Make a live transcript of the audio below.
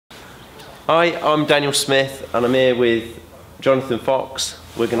Hi, I'm Daniel Smith and I'm here with Jonathan Fox.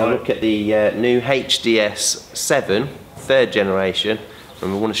 We're going to look at the new HDS7, third generation,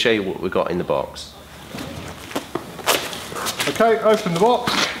 and we want to show you what we've got in the box. Okay, open the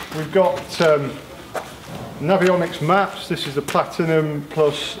box. We've got Navionics maps. This is the Platinum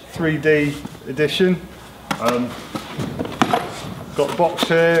plus 3D edition. Got the box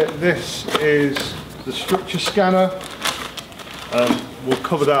here. This is the structure scanner. We'll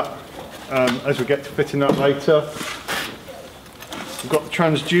cover that as we get to fitting that later. We've got the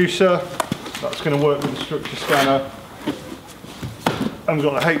transducer. That's going to work with the structure scanner. And we've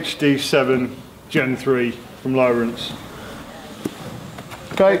got the HD7 Gen 3 from Lowrance.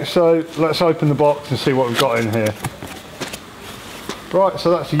 Okay, so let's open the box and see what we've got in here. Right,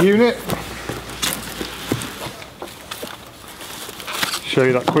 so that's the unit. Show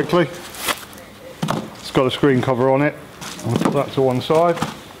you that quickly. It's got a screen cover on it. I'll put that to one side.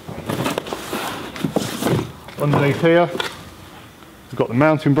 Underneath here, we've got the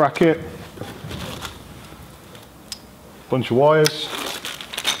mounting bracket, bunch of wires,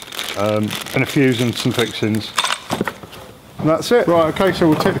 and a fuse and some fixings. And that's it. Right, okay, so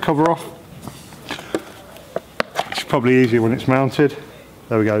we'll take the cover off. It's probably easier when it's mounted.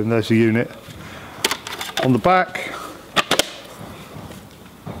 There we go, and there's the unit. On the back,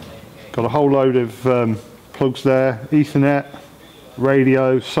 got a whole load of plugs there, Ethernet,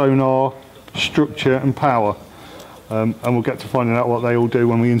 radio, sonar, structure and power. And we'll get to finding out what they all do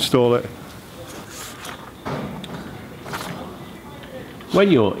when we install it.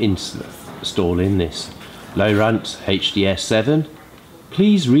 When you're installing this Lowrance HDS7,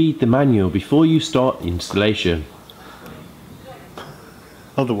 please read the manual before you start installation.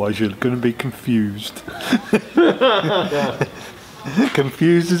 Otherwise you're going to be confused.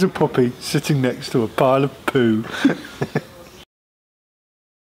 Confused as a puppy sitting next to a pile of poo.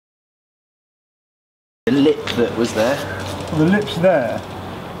 The lip that was there. Well, the lip's there.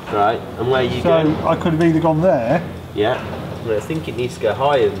 Right, and where you so going? I could have either gone there. Yeah, well, I think it needs to go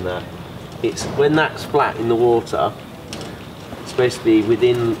higher than that. It's when that's flat in the water, it's supposed to be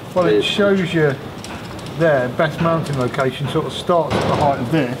within. Well, it shows you there, best mounting location sort of starts at the height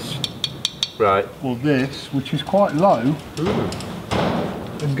of this. Right. Or this, which is quite low.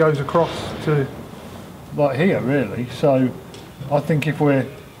 And goes across to like here really. So I think if we're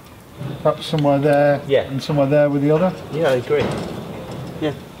perhaps somewhere there, yeah, and somewhere there with the other. Yeah, I agree.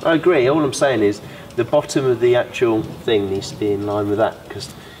 Yeah, I agree. All I'm saying is the bottom of the actual thing needs to be in line with that,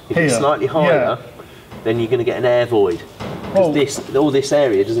 because if it's slightly higher, then you're going to get an air void. Because all this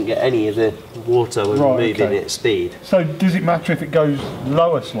area doesn't get any of the water when we're moving at speed. So does it matter if it goes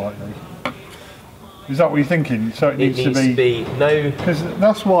lower slightly? Is that what you're thinking? So it needs to be no. Because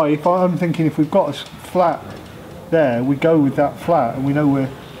that's why if I'm thinking if we've got a flat there, we go with that flat and we know we're.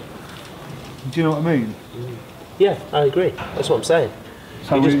 Do you know what I mean? Yeah, I agree. That's what I'm saying.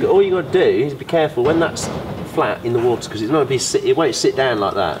 So all you got to do is be careful when that's flat in the water, because it's not going to be. It won't sit down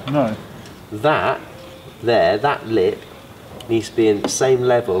like that. No. That lip needs to be in the same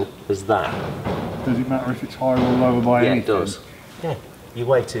level as that. Does it matter if it's higher or lower by anything? Yeah, it does. Yeah, you're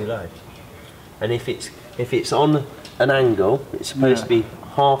way too low. And if it's on an angle, it's supposed to be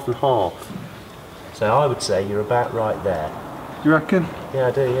half and half. So I would say you're about right there. Do you reckon? Yeah,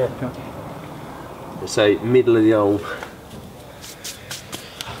 I do. Yeah. Okay. So middle of the old.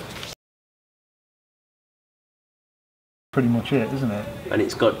 Pretty much it, isn't it? And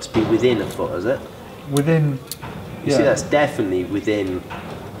it's got to be within a foot, is it? Within. You see, that's definitely within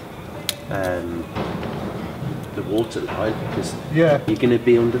the water line, because you're going to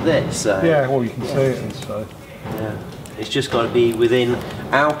be under this. So. Yeah, well, you can see it. So. Yeah, it's just got to be within,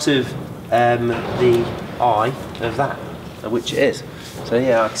 out of the eye of that, which it is. So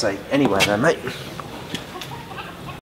yeah, I'd say anywhere there, mate.